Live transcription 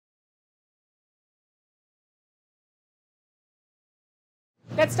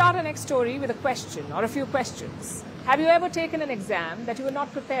Let's start our next story with a question or a few questions. Have you ever taken an exam that you were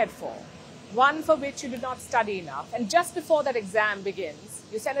not prepared for? One for which you did not study enough, and just before that exam begins,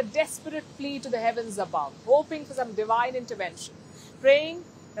 you send a desperate plea to the heavens above, hoping for some divine intervention, praying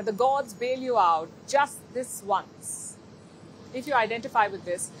that the gods bail you out just this once. If you identify with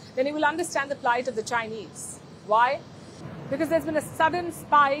this, then you will understand the plight of the Chinese. Why? Because there's been a sudden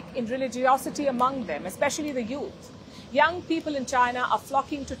spike in religiosity among them, especially the youth. Young people in China are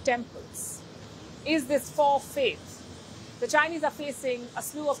flocking to temples. Is this for faith? The Chinese are facing a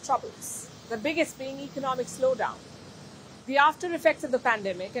slew of troubles, the biggest being economic slowdown, the after effects of the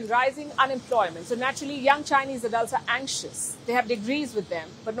pandemic and rising unemployment. So naturally, young Chinese adults are anxious. They have degrees with them,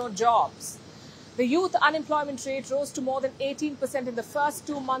 but no jobs. The youth unemployment rate rose to more than 18% in the first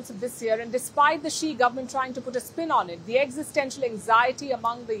 2 months of this year, and despite the Xi government trying to put a spin on it, the existential anxiety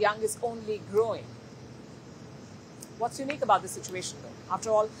among the young is only growing. What's unique about this situation, though? After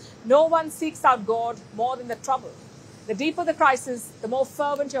all, no one seeks out God more than the trouble. The deeper the crisis, the more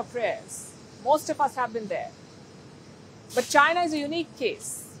fervent your prayers. Most of us have been there. But China is a unique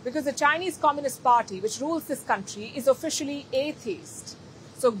case because the Chinese Communist Party, which rules this country, is officially atheist.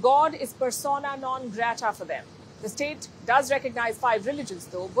 So God is persona non grata for them. The state does recognize 5 religions,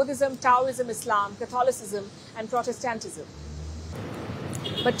 though: Buddhism, Taoism, Islam, Catholicism, and Protestantism.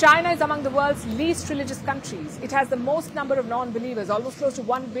 But China is among the world's least religious countries. It has the most number of non-believers, almost close to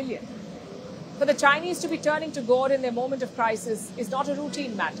 1 billion. For the Chinese to be turning to God in their moment of crisis is not a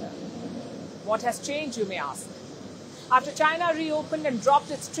routine matter. What has changed, you may ask? After China reopened and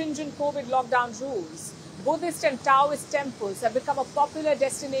dropped its stringent COVID lockdown rules, Buddhist and Taoist temples have become a popular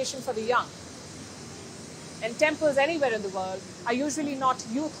destination for the young. And temples anywhere in the world are usually not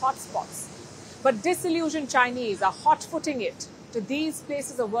youth hotspots. But disillusioned Chinese are hot-footing it to these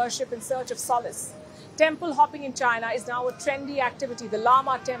places of worship in search of solace. Temple hopping in China is now a trendy activity. The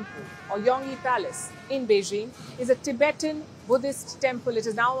Lama Temple, or Yongyi Palace in Beijing, is a Tibetan Buddhist temple. It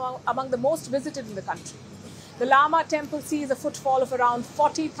is now among the most visited in the country. The Lama Temple sees a footfall of around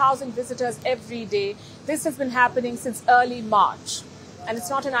 40,000 visitors every day. This has been happening since early March, and it's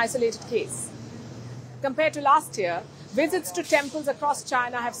not an isolated case. Compared to last year, visits to temples across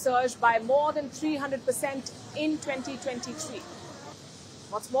China have surged by more than 300% in 2023.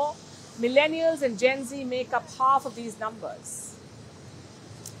 What's more, Millennials and Gen Z make up half of these numbers.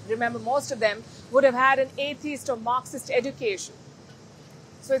 Remember, most of them would have had an atheist or Marxist education.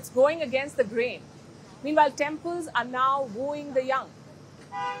 So it's going against the grain. Meanwhile, temples are now wooing the young.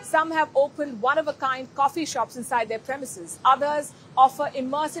 Some have opened one-of-a-kind coffee shops inside their premises. Others offer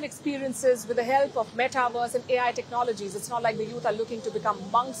immersive experiences with the help of metaverse and AI technologies. It's not like the youth are looking to become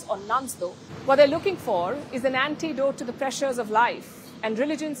monks or nuns, though. What they're looking for is an antidote to the pressures of life, and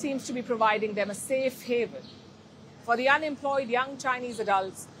religion seems to be providing them a safe haven. For the unemployed young Chinese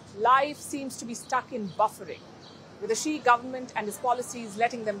adults, life seems to be stuck in buffering. With the Xi government and its policies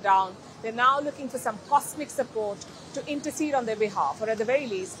letting them down, they're now looking for some cosmic support to intercede on their behalf, or at the very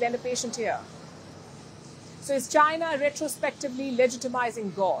least, lend a patient ear. So is China retrospectively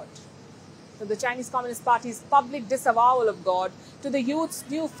legitimizing God? From the Chinese Communist Party's public disavowal of God to the youth's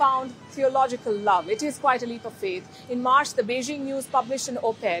newfound theological love, it is quite a leap of faith. In March, the Beijing News published an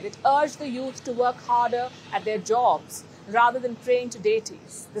op-ed. It urged the youth to work harder at their jobs rather than praying to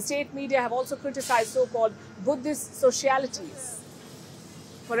deities. The state media have also criticized so-called Buddhist socialities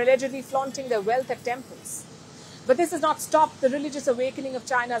for allegedly flaunting their wealth at temples. But this has not stopped the religious awakening of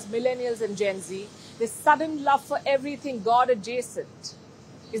China's millennials and Gen Z. This sudden love for everything God-adjacent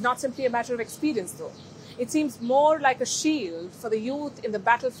is not simply a matter of experience, though. It seems more like a shield for the youth in the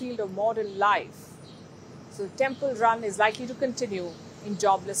battlefield of modern life. So the temple run is likely to continue in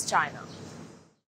jobless China.